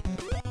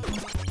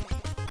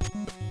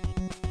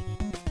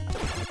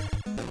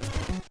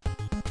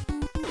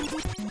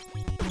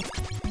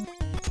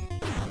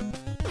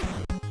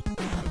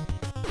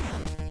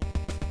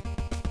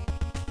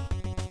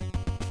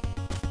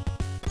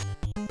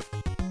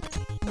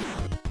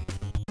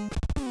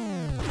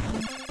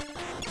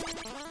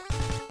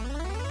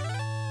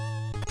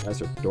 Guys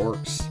are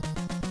dorks.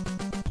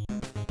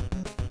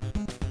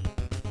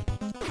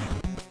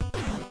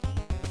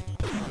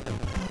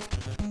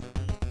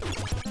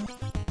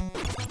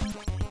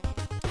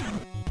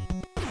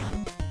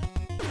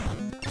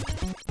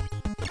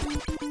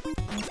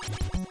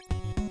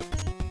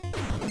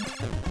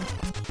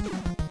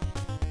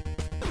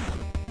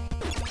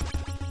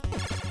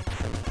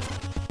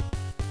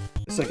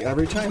 It's like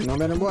every time, no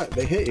matter what,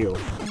 they hit you.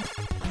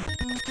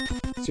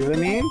 See what I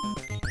mean?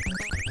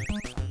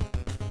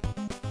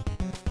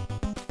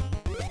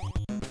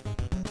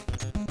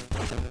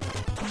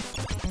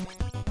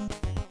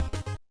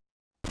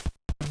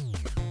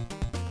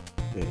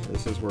 Okay,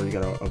 this is where you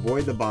gotta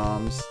avoid the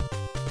bombs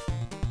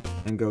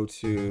and go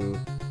to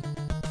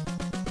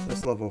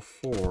this level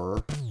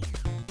 4.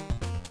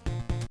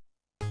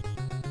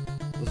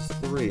 This is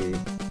 3.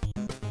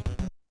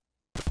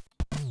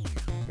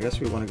 I guess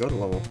we want to go to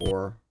level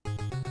 4.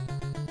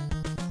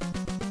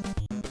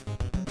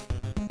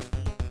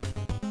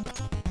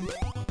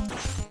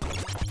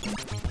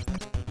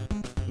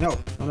 No,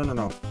 no, no, no,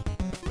 no.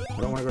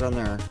 I don't want to go down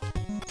there.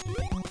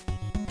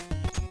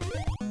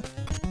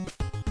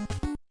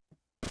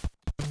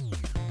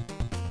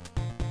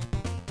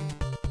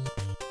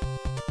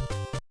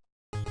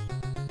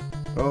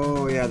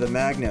 Oh, yeah, the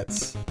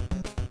magnets.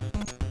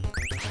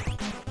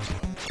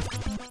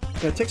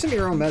 Yeah, take some of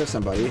your own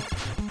medicine, buddy.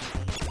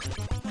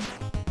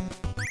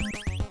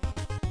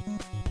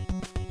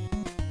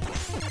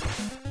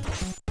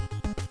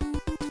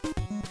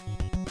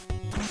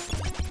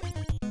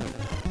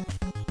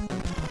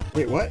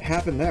 Wait, what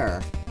happened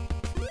there?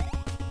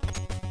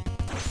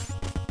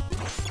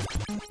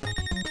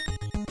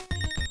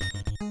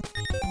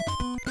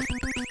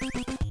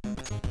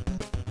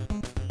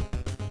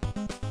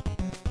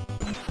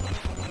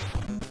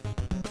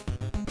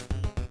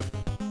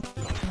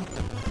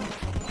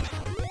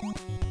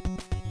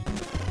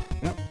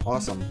 Yep,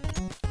 awesome.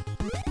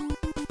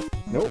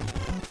 Nope,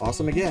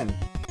 awesome again.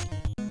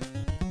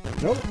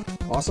 Nope,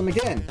 awesome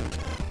again.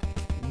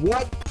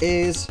 What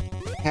is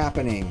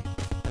happening?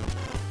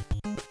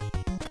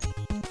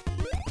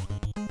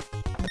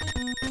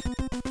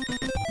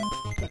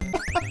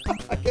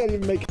 I can't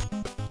even make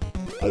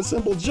a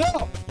simple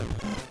jump.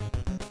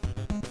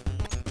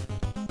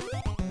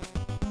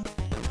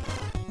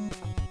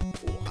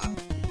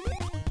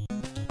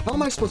 How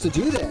am I supposed to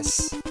do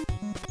this?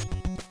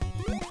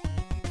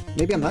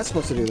 Maybe I'm not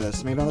supposed to do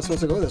this. Maybe I'm not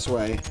supposed to go this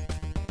way.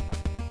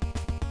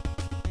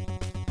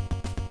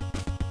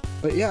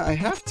 But yeah, I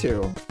have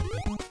to.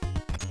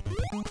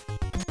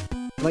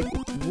 Like,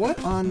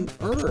 what on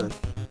earth?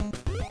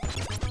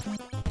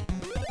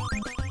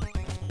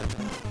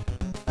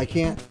 I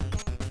can't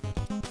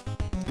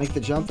make the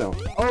jump, though.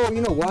 Oh,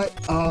 you know what?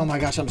 Oh my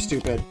gosh, I'm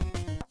stupid.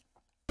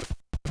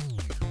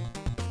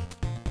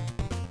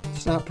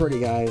 It's not pretty,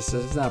 guys.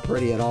 It's not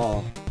pretty at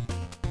all.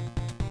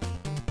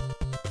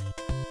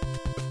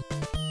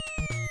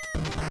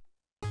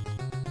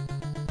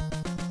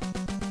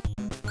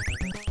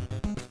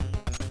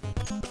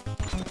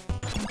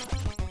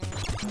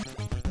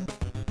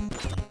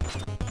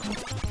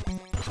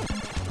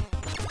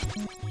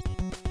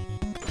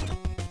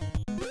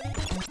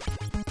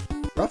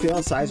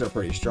 Raphael's sides are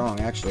pretty strong,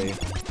 actually.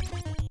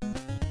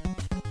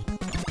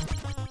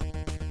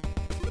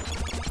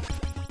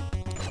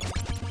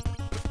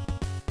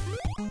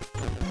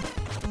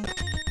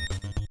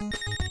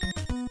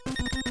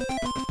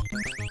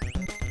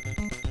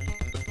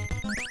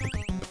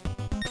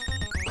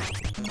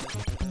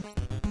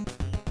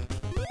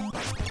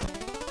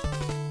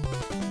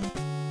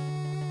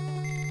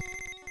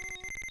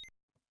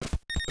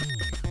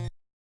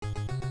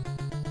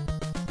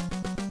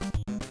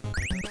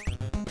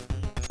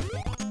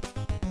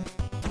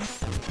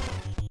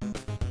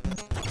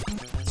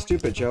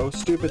 Stupid, Joe.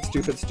 Stupid,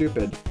 stupid,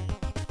 stupid.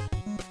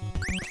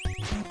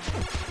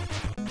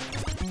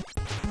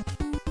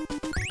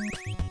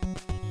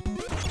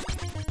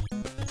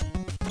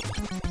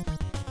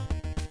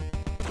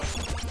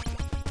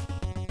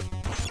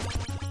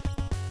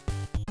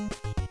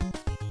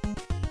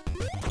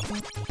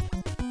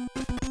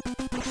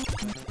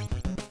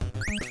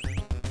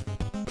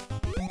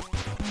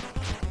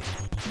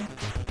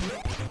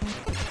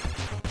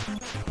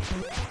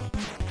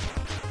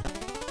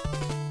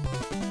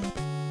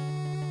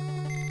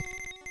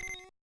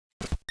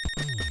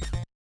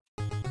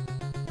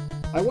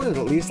 I wanted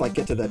to at least, like,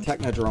 get to the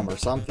Technodrome or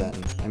something.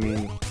 I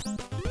mean...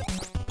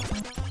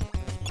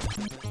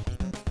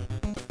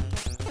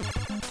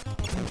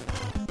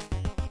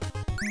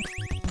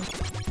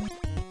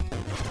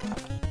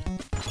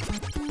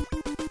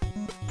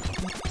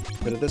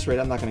 But at this rate,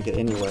 I'm not going to get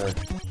anywhere.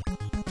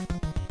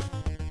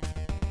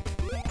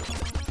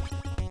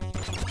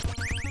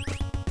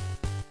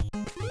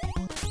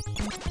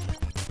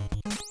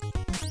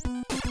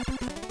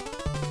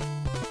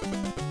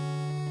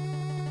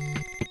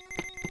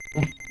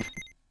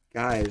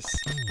 Guys.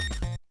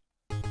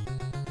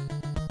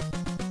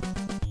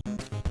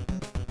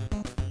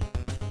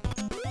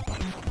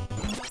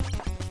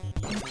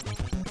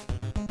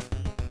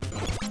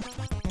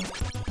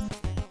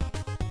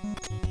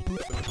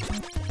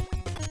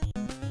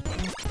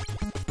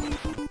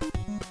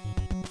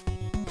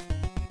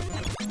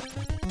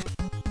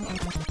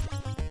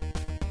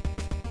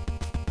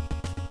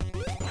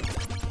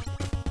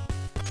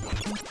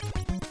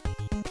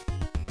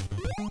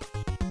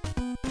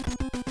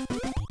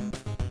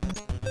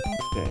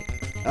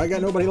 I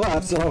got nobody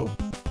left, so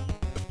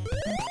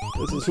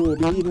this is who will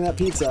be eating that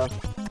pizza.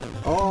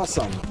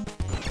 Awesome.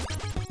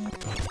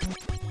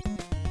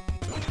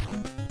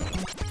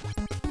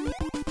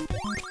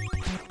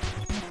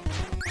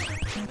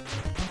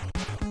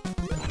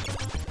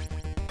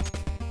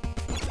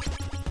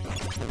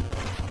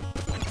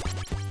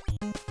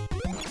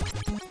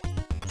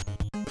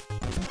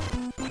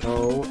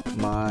 Oh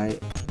my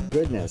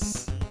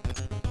goodness.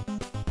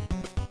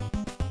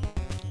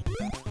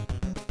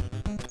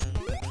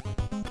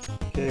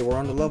 Okay, we're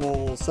on to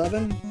level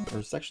 7,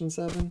 or section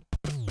 7?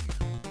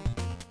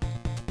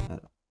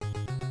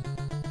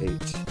 8.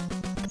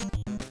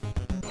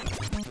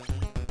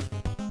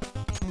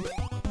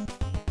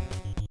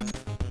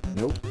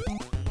 Nope.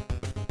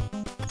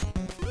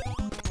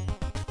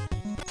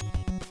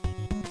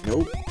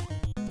 Nope.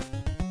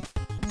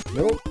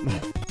 Nope.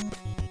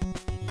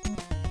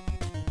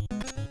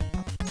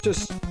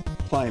 Just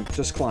climb,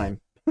 just climb.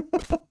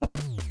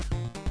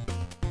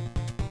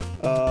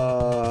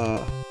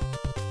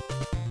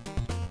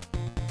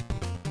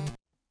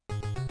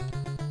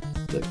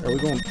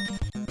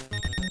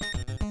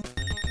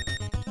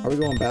 Are we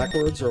going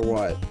backwards or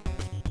what?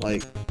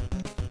 Like...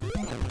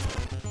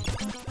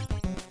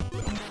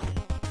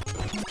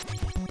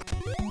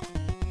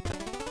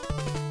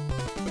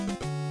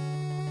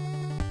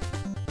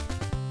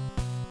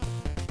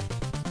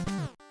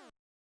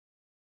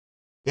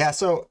 Yeah,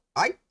 so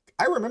I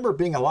remember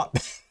being a lot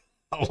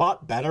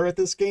better at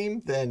this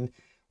game than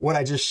what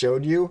I just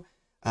showed you.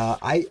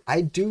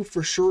 I do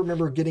for sure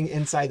remember getting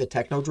inside the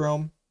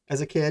Technodrome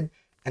as a kid,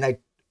 and I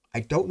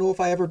don't know if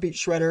I ever beat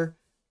Shredder,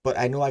 but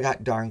I know I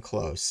got darn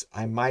close.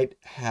 I might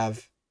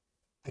have...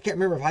 I can't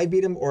remember if I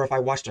beat him or if I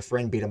watched a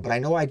friend beat him, but I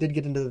know I did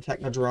get into the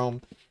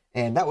Technodrome,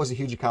 and that was a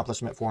huge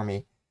accomplishment for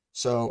me.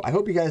 So I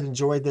hope you guys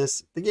enjoyed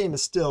this. The game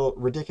is still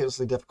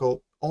ridiculously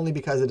difficult, only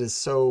because it is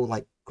so,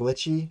 like,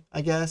 glitchy, I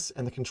guess,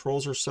 and the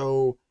controls are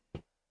so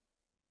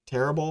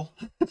terrible.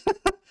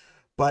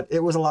 But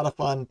it was a lot of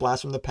fun.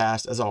 Blast from the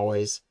past, as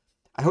always.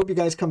 I hope you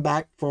guys come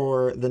back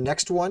for the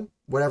next one,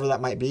 whatever that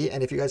might be.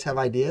 And if you guys have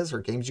ideas or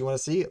games you want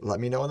to see, let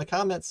me know in the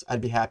comments.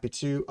 I'd be happy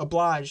to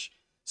oblige.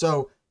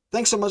 So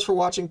thanks so much for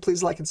watching.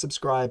 Please like and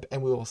subscribe,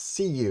 and we will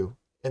see you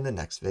in the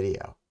next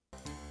video.